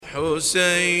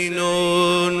حسين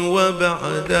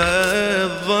وبعد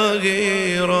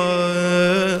الظهيرة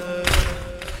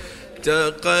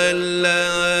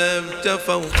تقلبت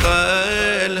فوق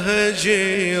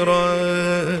الهجيرة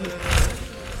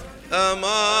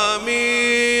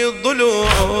أمامي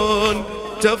ضلوع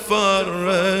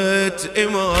تفرت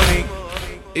إمامي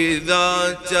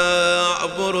إذا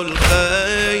تعبر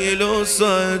الخيل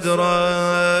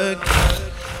صدرك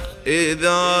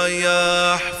إذا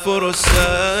يحفر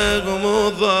السهم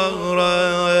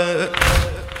ظهرك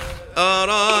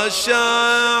أرى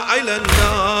شاعل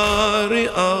النار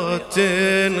آت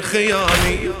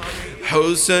خيامي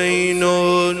حسين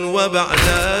وبعد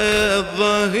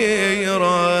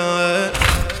الظهيرة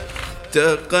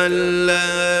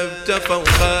تقلبت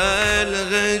فوق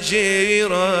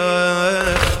الغجيرة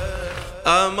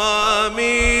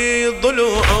أمامي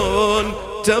ضلوع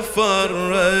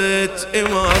تفرت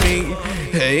إمامي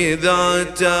إذا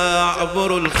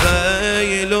تعبر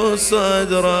الخيل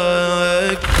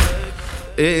صدرك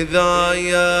إذا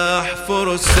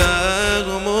يحفر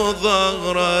السهم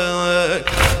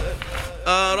ظهرك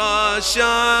أرى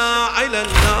شاعل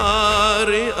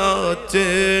النار آت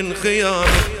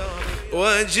خيامي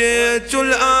وجئت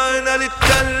الآن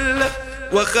للتل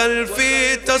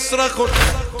وخلفي تصرخ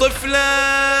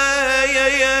طفلة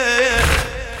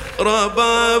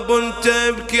رباب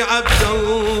تبكي عبد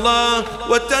الله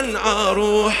وتنعى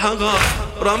روحها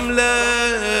رملة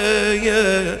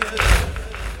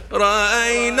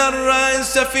رأينا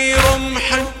الرأس في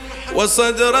رمح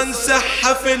وصدرا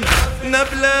سحف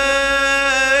نبلة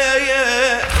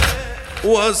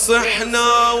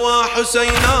وصحنا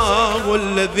وحسيناه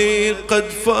الذي قد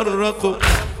فرقوا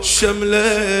شمله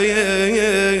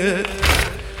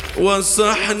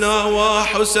وصحنا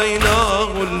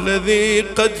وحسيناه الذي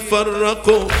قد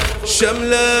فرقوا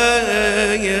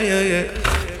شمله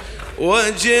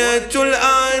وجئت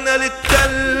الآن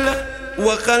للتل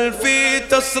وخلفي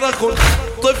تصرخ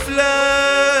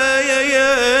طفلة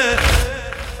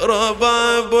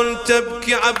رباب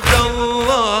تبكي عبد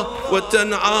الله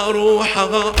وتنعى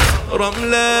روحها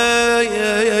رملة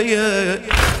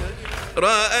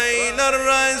رأينا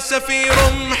الرأس في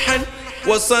رمح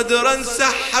وصدرا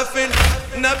سحف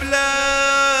نبلة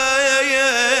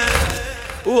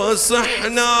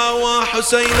وصحنا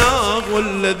وحسيناه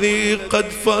الذي قد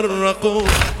فرقوا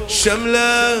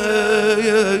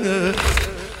شمله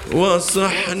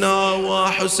وصحنا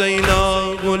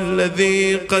وحسيناه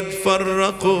الذي قد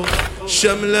فرقوا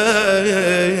شمله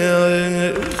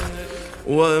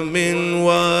ومن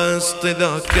وسط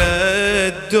ذاك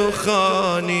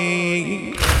الدخان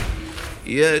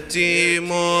يتيم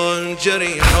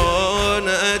جريح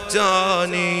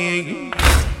أتاني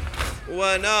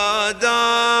ونادى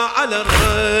على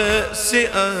الرأس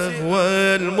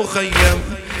أهوى المخيم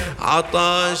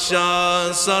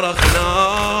عطاشا صرخنا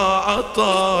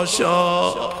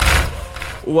عطاشا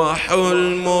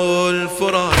وحلم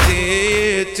الفرات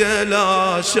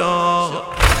تلاشى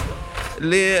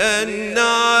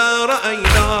لأننا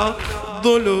رأينا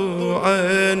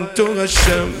ضلوعا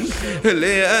تغشم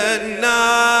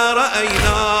لأننا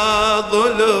رأينا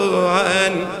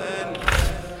ضلوعا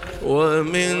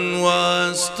ومن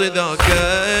وسط ذاك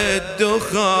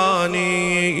الدخان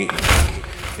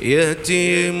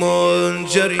يتيم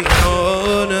جريح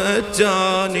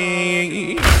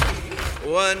أتاني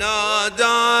ونادى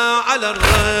على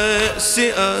الرأس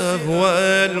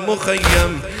أهوى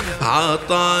المخيم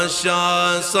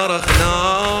عطاشا صرخنا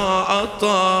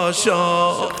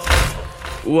عطاشا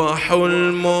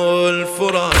وحلم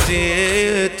الفرات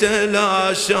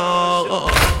تلاشى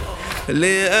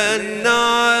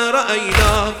لأننا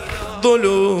رأينا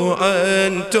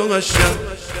ضلوعا تغشى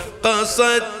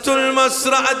قصدت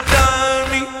المصرع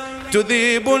الدامي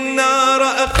تذيب النار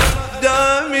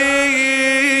أقدامي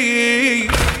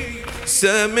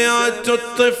سمعت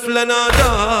الطفل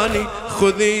ناداني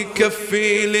خذي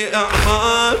كفي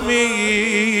لأعمامي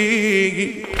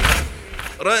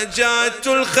رجعت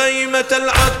الخيمة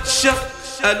العطشة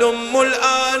ألم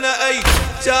الآن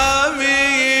أيتامي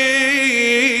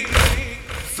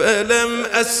فلم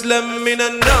أسلم من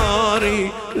النار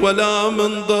ولا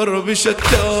من ضرب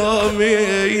شتامي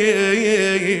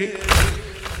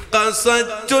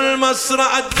قصدت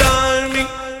المصرع الدامي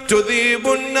تذيب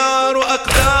النار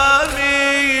أقدامي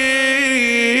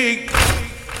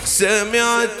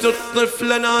سمعت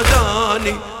الطفل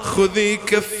ناداني خذي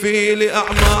كفي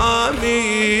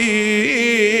لأعمامي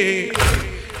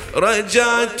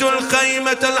رجعت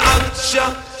الخيمة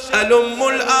العطشة ألم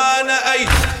الآن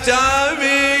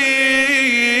أيتامي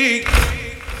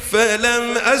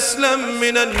فلم أسلم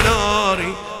من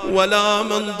النار ولا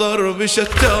من ضرب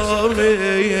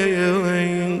شتامي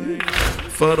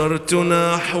فررت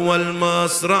نحو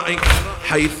المصرع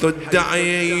حيث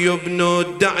الدعي ابن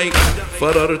الدعي.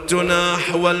 فررت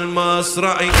نحو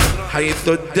المصرع حيث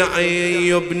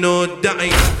الدعي ابن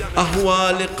الدعي.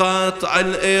 أهوى لقطع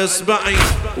الإصبع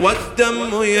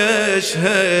والدم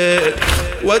يشهد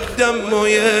والدم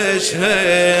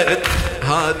يشهد.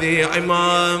 هذه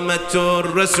عمامة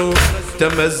الرسول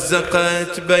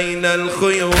تمزقت بين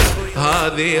الخيول.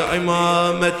 هذه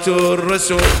عمامة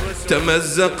الرسول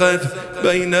تمزقت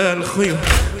بين الخيول.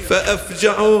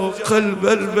 فأفجعوا قلب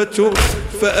البتول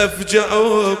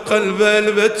فأفجعوا قلب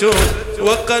البتول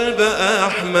وقلب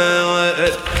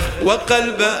أحمد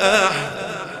وقلب أحمد.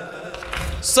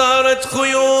 صارت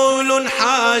خيول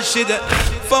حاشدة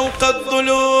فوق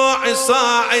الضلوع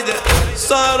صاعدة.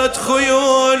 صارت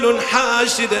خيول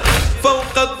حاشدة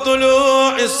فوق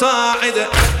الضلوع صاعدة.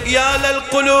 يا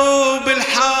للقلوب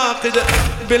الحاقدة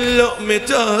باللؤم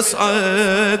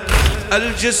تصعد.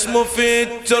 الجسم في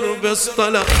الترب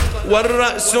اصطلى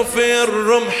والرأس في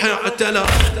الرمح اعتلى.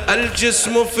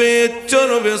 الجسم في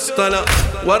الترب اصطلى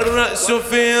والرأس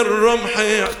في الرمح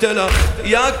اعتلى.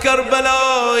 يا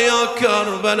كربلاء يا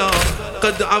كربلاء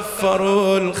قد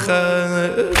عفروا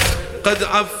الخيل قد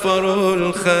عفروا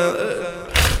الخيل.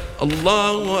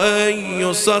 الله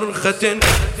أي صرخة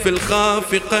في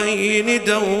الخافقين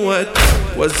دوت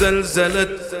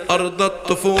وزلزلت أرض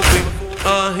الطفوف.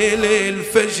 آهل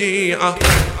الفجيعة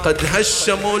قد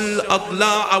هشموا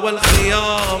الأضلاع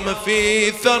والخيام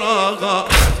في ثراها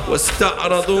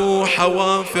واستعرضوا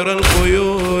حوافر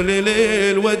الخيول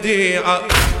للوديعة.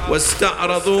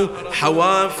 واستعرضوا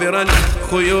حوافر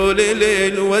الخيول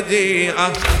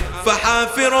للوديعة.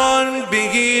 فحافر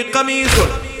به قميص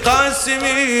قاسم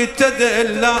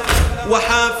تدلى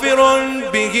وحافر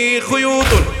به خيوط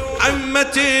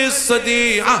عمة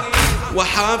الصديعة.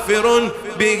 وحافر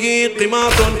به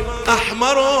قماط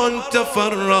أحمر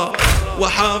تفرى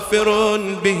وحافر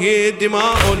به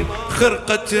دماء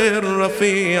خرقة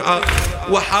رفيعة.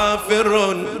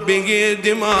 وحافر به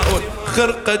دماء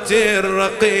خرقة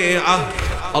رقيعة.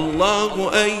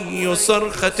 الله أي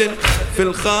صرخة في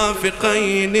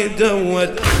الخافقين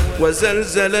دوت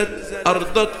وزلزلت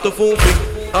أرض الطفوف.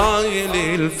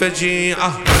 آيل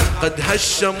الفجيعة قد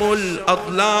هشموا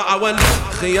الأضلاع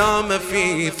والخيام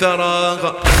في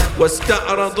ثراها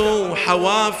واستعرضوا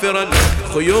حوافر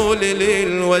الخيول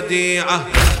للوديعة.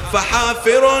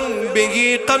 فحافر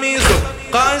به قميص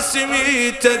قاسم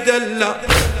تدلى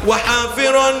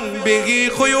وحافر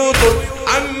به خيوط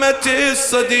عمة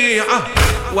الصديعة.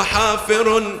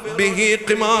 وحافر به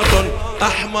قماط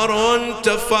أحمر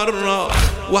تفرى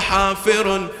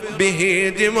وحافر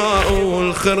به دماء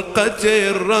الخرقة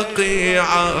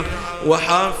الرقيعة.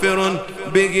 وحافر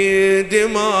به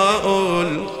دماء